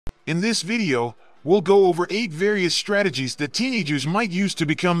In this video, we'll go over 8 various strategies that teenagers might use to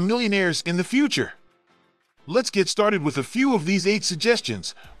become millionaires in the future. Let's get started with a few of these 8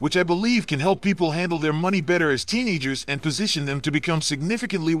 suggestions, which I believe can help people handle their money better as teenagers and position them to become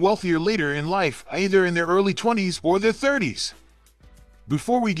significantly wealthier later in life, either in their early 20s or their 30s.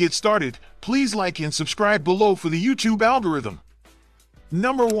 Before we get started, please like and subscribe below for the YouTube algorithm.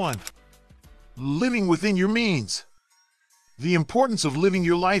 Number 1. Living within your means. The importance of living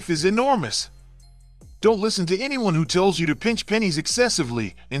your life is enormous. Don't listen to anyone who tells you to pinch pennies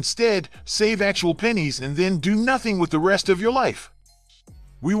excessively. Instead, save actual pennies and then do nothing with the rest of your life.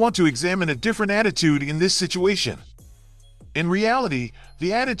 We want to examine a different attitude in this situation. In reality,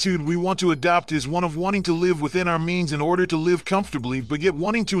 the attitude we want to adopt is one of wanting to live within our means in order to live comfortably, but yet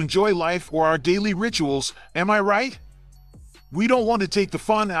wanting to enjoy life or our daily rituals. Am I right? We don't want to take the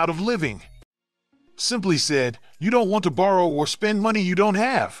fun out of living. Simply said, you don't want to borrow or spend money you don't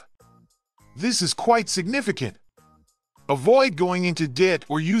have. This is quite significant. Avoid going into debt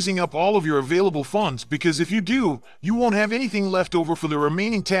or using up all of your available funds, because if you do, you won't have anything left over for the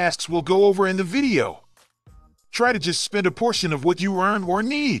remaining tasks we'll go over in the video. Try to just spend a portion of what you earn or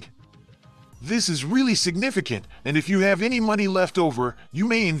need. This is really significant, and if you have any money left over, you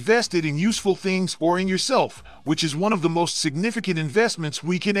may invest it in useful things or in yourself, which is one of the most significant investments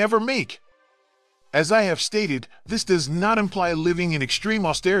we can ever make. As I have stated, this does not imply living in extreme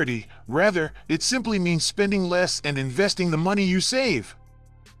austerity. Rather, it simply means spending less and investing the money you save.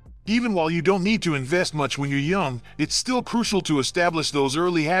 Even while you don't need to invest much when you're young, it's still crucial to establish those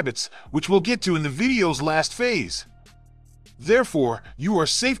early habits, which we'll get to in the video's last phase. Therefore, you are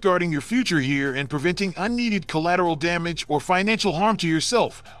safeguarding your future here and preventing unneeded collateral damage or financial harm to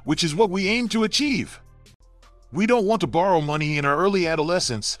yourself, which is what we aim to achieve. We don't want to borrow money in our early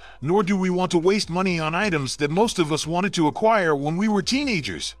adolescence, nor do we want to waste money on items that most of us wanted to acquire when we were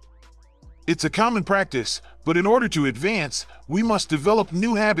teenagers. It's a common practice, but in order to advance, we must develop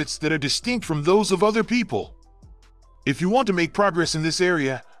new habits that are distinct from those of other people. If you want to make progress in this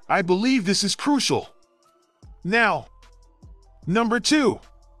area, I believe this is crucial. Now, number 2.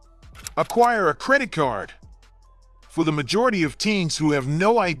 Acquire a credit card. For the majority of teens who have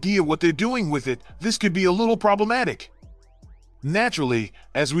no idea what they're doing with it, this could be a little problematic. Naturally,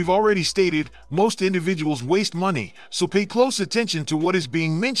 as we've already stated, most individuals waste money, so pay close attention to what is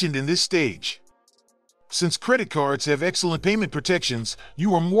being mentioned in this stage. Since credit cards have excellent payment protections,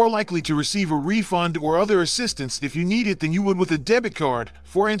 you are more likely to receive a refund or other assistance if you need it than you would with a debit card,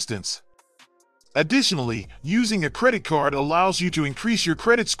 for instance. Additionally, using a credit card allows you to increase your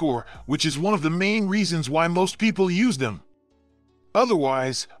credit score, which is one of the main reasons why most people use them.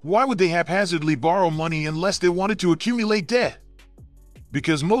 Otherwise, why would they haphazardly borrow money unless they wanted to accumulate debt?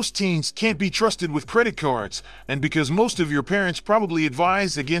 Because most teens can't be trusted with credit cards, and because most of your parents probably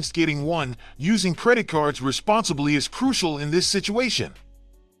advise against getting one, using credit cards responsibly is crucial in this situation.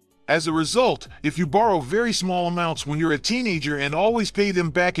 As a result, if you borrow very small amounts when you're a teenager and always pay them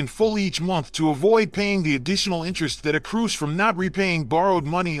back in full each month to avoid paying the additional interest that accrues from not repaying borrowed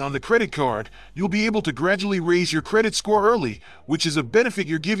money on the credit card, you'll be able to gradually raise your credit score early, which is a benefit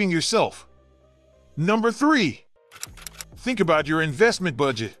you're giving yourself. Number 3. Think about your investment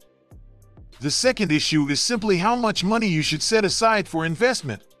budget. The second issue is simply how much money you should set aside for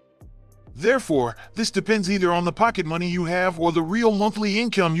investment. Therefore, this depends either on the pocket money you have or the real monthly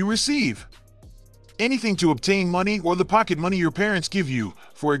income you receive. Anything to obtain money or the pocket money your parents give you,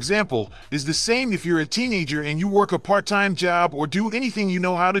 for example, is the same if you're a teenager and you work a part-time job or do anything you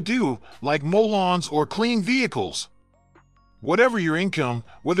know how to do, like mow lawns or clean vehicles. Whatever your income,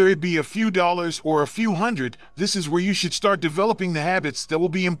 whether it be a few dollars or a few hundred, this is where you should start developing the habits that will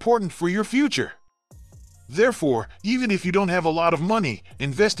be important for your future. Therefore, even if you don't have a lot of money,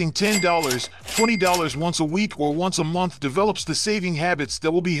 investing $10, $20 once a week or once a month develops the saving habits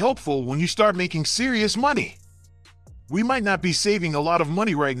that will be helpful when you start making serious money. We might not be saving a lot of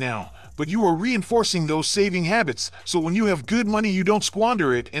money right now, but you are reinforcing those saving habits, so when you have good money you don't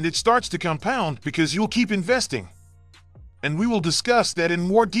squander it and it starts to compound because you'll keep investing. And we will discuss that in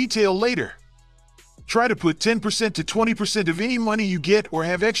more detail later. Try to put 10% to 20% of any money you get or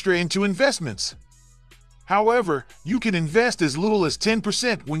have extra into investments. However, you can invest as little as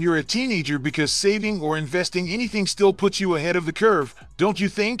 10% when you're a teenager because saving or investing anything still puts you ahead of the curve, don't you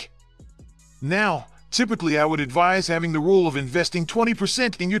think? Now, typically I would advise having the rule of investing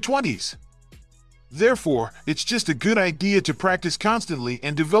 20% in your 20s. Therefore, it's just a good idea to practice constantly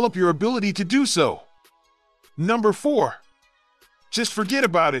and develop your ability to do so. Number 4. Just forget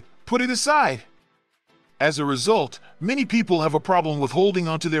about it, put it aside. As a result, many people have a problem with holding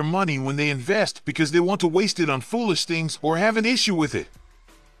onto their money when they invest because they want to waste it on foolish things or have an issue with it.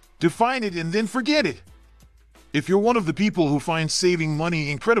 Define it and then forget it. If you're one of the people who finds saving money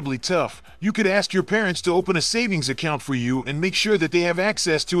incredibly tough, you could ask your parents to open a savings account for you and make sure that they have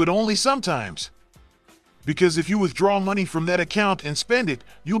access to it only sometimes. Because if you withdraw money from that account and spend it,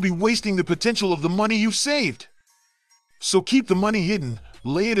 you'll be wasting the potential of the money you've saved. So keep the money hidden,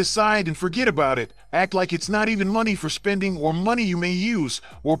 lay it aside and forget about it. Act like it's not even money for spending or money you may use,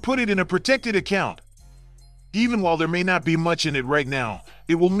 or put it in a protected account. Even while there may not be much in it right now,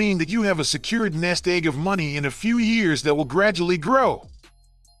 it will mean that you have a secured nest egg of money in a few years that will gradually grow.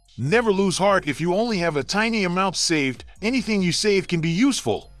 Never lose heart. If you only have a tiny amount saved, anything you save can be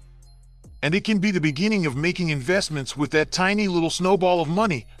useful. And it can be the beginning of making investments with that tiny little snowball of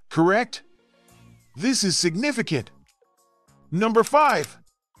money, correct? This is significant. Number 5.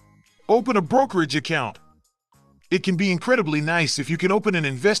 Open a brokerage account. It can be incredibly nice if you can open an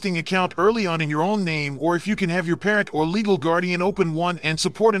investing account early on in your own name, or if you can have your parent or legal guardian open one and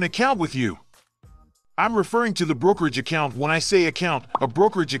support an account with you. I'm referring to the brokerage account when I say account, a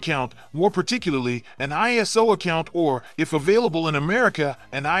brokerage account, more particularly an ISO account, or, if available in America,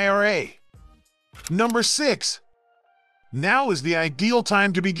 an IRA. Number 6. Now is the ideal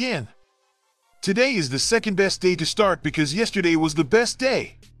time to begin. Today is the second best day to start because yesterday was the best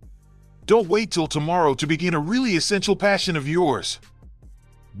day. Don't wait till tomorrow to begin a really essential passion of yours.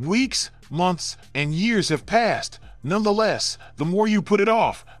 Weeks, months, and years have passed. Nonetheless, the more you put it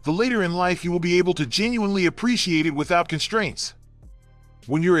off, the later in life you will be able to genuinely appreciate it without constraints.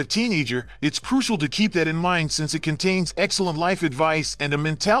 When you're a teenager, it's crucial to keep that in mind since it contains excellent life advice and a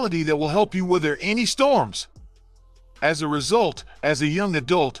mentality that will help you weather any storms. As a result, as a young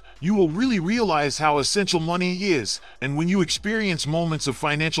adult, you will really realize how essential money is, and when you experience moments of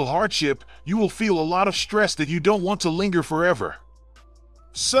financial hardship, you will feel a lot of stress that you don't want to linger forever.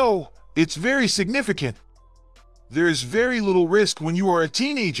 So, it's very significant. There is very little risk when you are a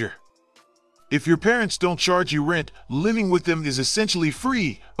teenager. If your parents don't charge you rent, living with them is essentially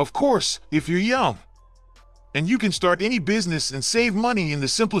free, of course, if you're young. And you can start any business and save money in the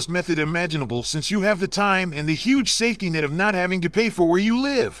simplest method imaginable since you have the time and the huge safety net of not having to pay for where you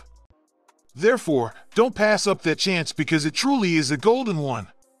live. Therefore, don't pass up that chance because it truly is a golden one.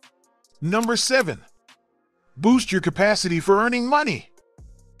 Number 7. Boost your capacity for earning money.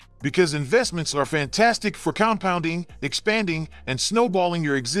 Because investments are fantastic for compounding, expanding, and snowballing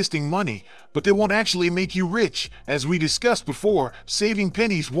your existing money, but they won't actually make you rich. As we discussed before, saving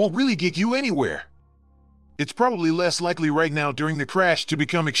pennies won't really get you anywhere. It's probably less likely right now during the crash to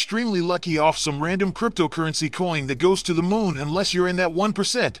become extremely lucky off some random cryptocurrency coin that goes to the moon unless you're in that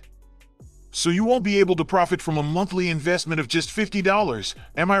 1%. So you won't be able to profit from a monthly investment of just $50,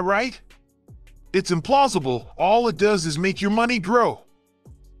 am I right? It's implausible. All it does is make your money grow.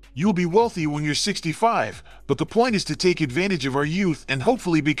 You'll be wealthy when you're 65, but the point is to take advantage of our youth and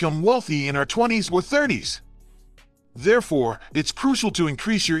hopefully become wealthy in our 20s or 30s. Therefore, it's crucial to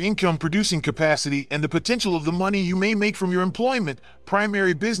increase your income-producing capacity and the potential of the money you may make from your employment,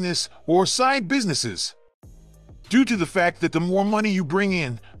 primary business, or side businesses. Due to the fact that the more money you bring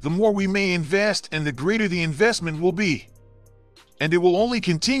in, the more we may invest and the greater the investment will be. And it will only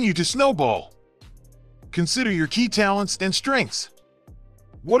continue to snowball. Consider your key talents and strengths.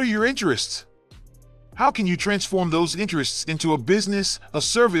 What are your interests? How can you transform those interests into a business, a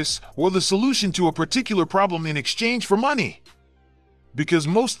service, or the solution to a particular problem in exchange for money? Because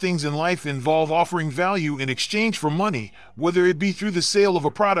most things in life involve offering value in exchange for money, whether it be through the sale of a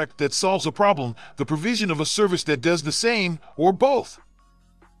product that solves a problem, the provision of a service that does the same, or both.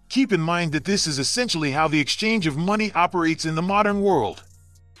 Keep in mind that this is essentially how the exchange of money operates in the modern world.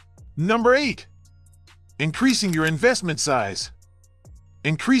 Number 8. Increasing your investment size.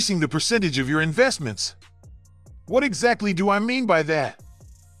 Increasing the percentage of your investments. What exactly do I mean by that?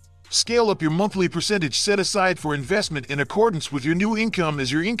 Scale up your monthly percentage set aside for investment in accordance with your new income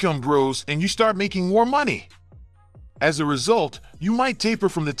as your income grows and you start making more money. As a result, you might taper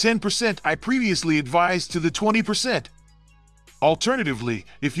from the 10% I previously advised to the 20%. Alternatively,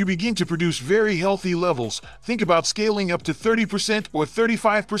 if you begin to produce very healthy levels, think about scaling up to 30% or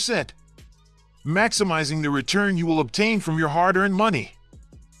 35%, maximizing the return you will obtain from your hard-earned money.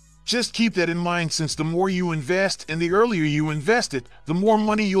 Just keep that in mind since the more you invest and the earlier you invest it, the more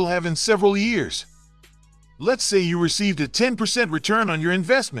money you'll have in several years. Let's say you received a 10% return on your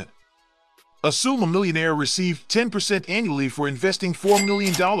investment. Assume a millionaire received 10% annually for investing $4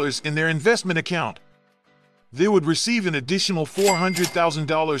 million in their investment account. They would receive an additional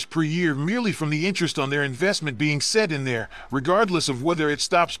 $400,000 per year merely from the interest on their investment being set in there, regardless of whether it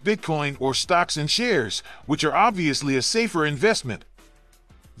stops Bitcoin or stocks and shares, which are obviously a safer investment.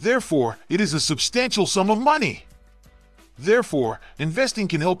 Therefore, it is a substantial sum of money. Therefore, investing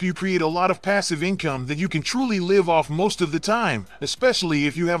can help you create a lot of passive income that you can truly live off most of the time, especially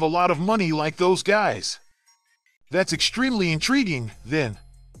if you have a lot of money like those guys. That's extremely intriguing, then.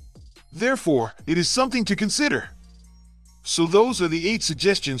 Therefore, it is something to consider. So those are the 8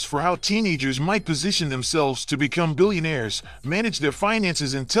 suggestions for how teenagers might position themselves to become billionaires, manage their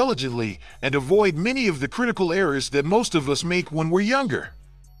finances intelligently, and avoid many of the critical errors that most of us make when we're younger.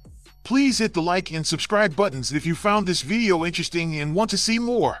 Please hit the like and subscribe buttons if you found this video interesting and want to see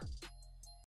more.